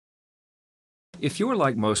If you're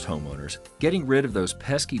like most homeowners, getting rid of those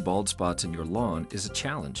pesky bald spots in your lawn is a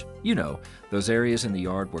challenge. You know, those areas in the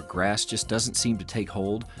yard where grass just doesn't seem to take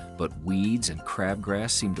hold, but weeds and crabgrass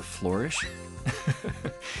seem to flourish.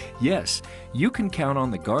 Yes, you can count on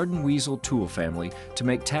the Garden Weasel tool family to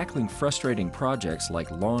make tackling frustrating projects like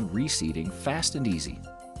lawn reseeding fast and easy.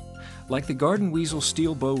 Like the Garden Weasel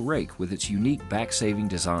steel bow rake with its unique back-saving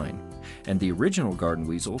design, and the original Garden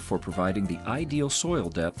Weasel for providing the ideal soil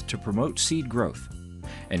depth to promote seed growth,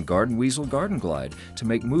 and Garden Weasel Garden Glide to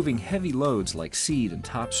make moving heavy loads like seed and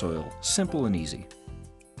topsoil simple and easy.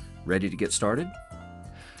 Ready to get started?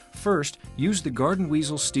 First, use the Garden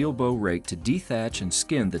Weasel steel bow rake to dethatch and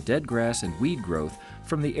skin the dead grass and weed growth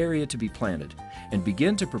from the area to be planted, and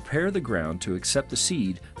begin to prepare the ground to accept the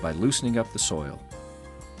seed by loosening up the soil.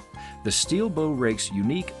 The steel bow rake's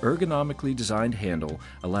unique ergonomically designed handle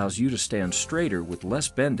allows you to stand straighter with less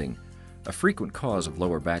bending, a frequent cause of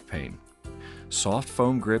lower back pain. Soft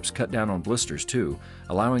foam grips cut down on blisters too,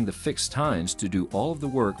 allowing the fixed tines to do all of the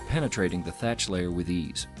work penetrating the thatch layer with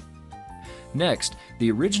ease. Next, the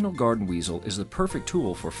original Garden Weasel is the perfect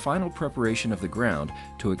tool for final preparation of the ground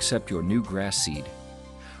to accept your new grass seed.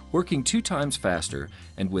 Working 2 times faster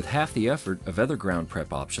and with half the effort of other ground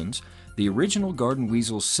prep options, the original Garden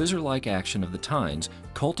Weasel's scissor-like action of the tines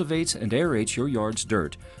cultivates and aerates your yard's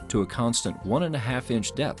dirt to a constant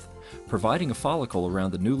 1.5-inch depth, providing a follicle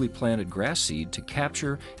around the newly planted grass seed to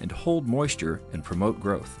capture and hold moisture and promote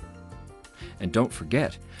growth. And don't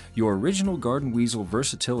forget, your original Garden Weasel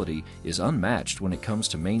versatility is unmatched when it comes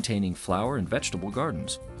to maintaining flower and vegetable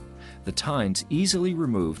gardens. The tines easily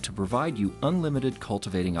remove to provide you unlimited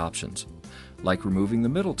cultivating options, like removing the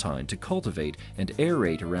middle tine to cultivate and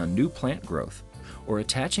aerate around new plant growth, or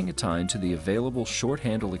attaching a tine to the available short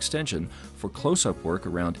handle extension for close-up work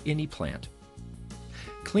around any plant.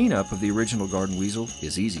 Cleanup of the original Garden Weasel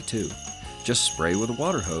is easy too. Just spray with a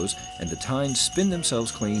water hose and the tines spin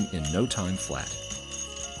themselves clean in no time flat.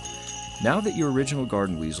 Now that your original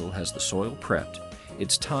Garden Weasel has the soil prepped,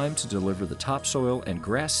 it's time to deliver the topsoil and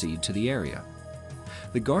grass seed to the area.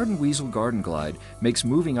 The Garden Weasel Garden Glide makes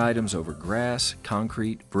moving items over grass,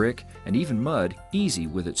 concrete, brick, and even mud easy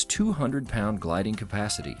with its 200-pound gliding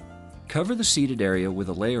capacity. Cover the seeded area with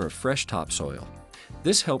a layer of fresh topsoil.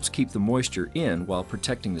 This helps keep the moisture in while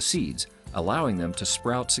protecting the seeds, allowing them to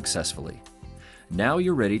sprout successfully. Now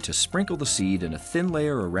you're ready to sprinkle the seed in a thin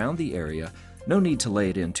layer around the area, no need to lay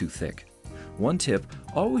it in too thick. One tip,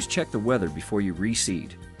 always check the weather before you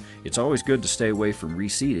reseed. It's always good to stay away from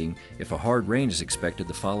reseeding if a hard rain is expected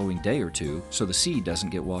the following day or two so the seed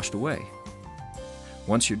doesn't get washed away.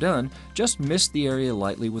 Once you're done, just mist the area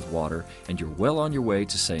lightly with water and you're well on your way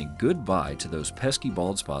to saying goodbye to those pesky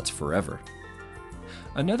bald spots forever.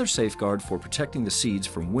 Another safeguard for protecting the seeds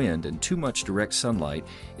from wind and too much direct sunlight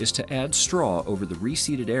is to add straw over the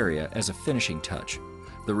reseeded area as a finishing touch.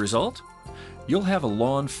 The result? You'll have a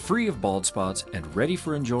lawn free of bald spots and ready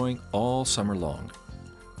for enjoying all summer long.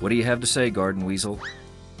 What do you have to say, Garden Weasel?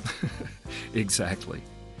 Exactly.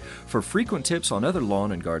 For frequent tips on other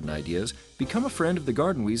lawn and garden ideas, become a friend of the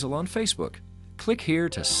Garden Weasel on Facebook. Click here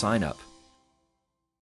to sign up.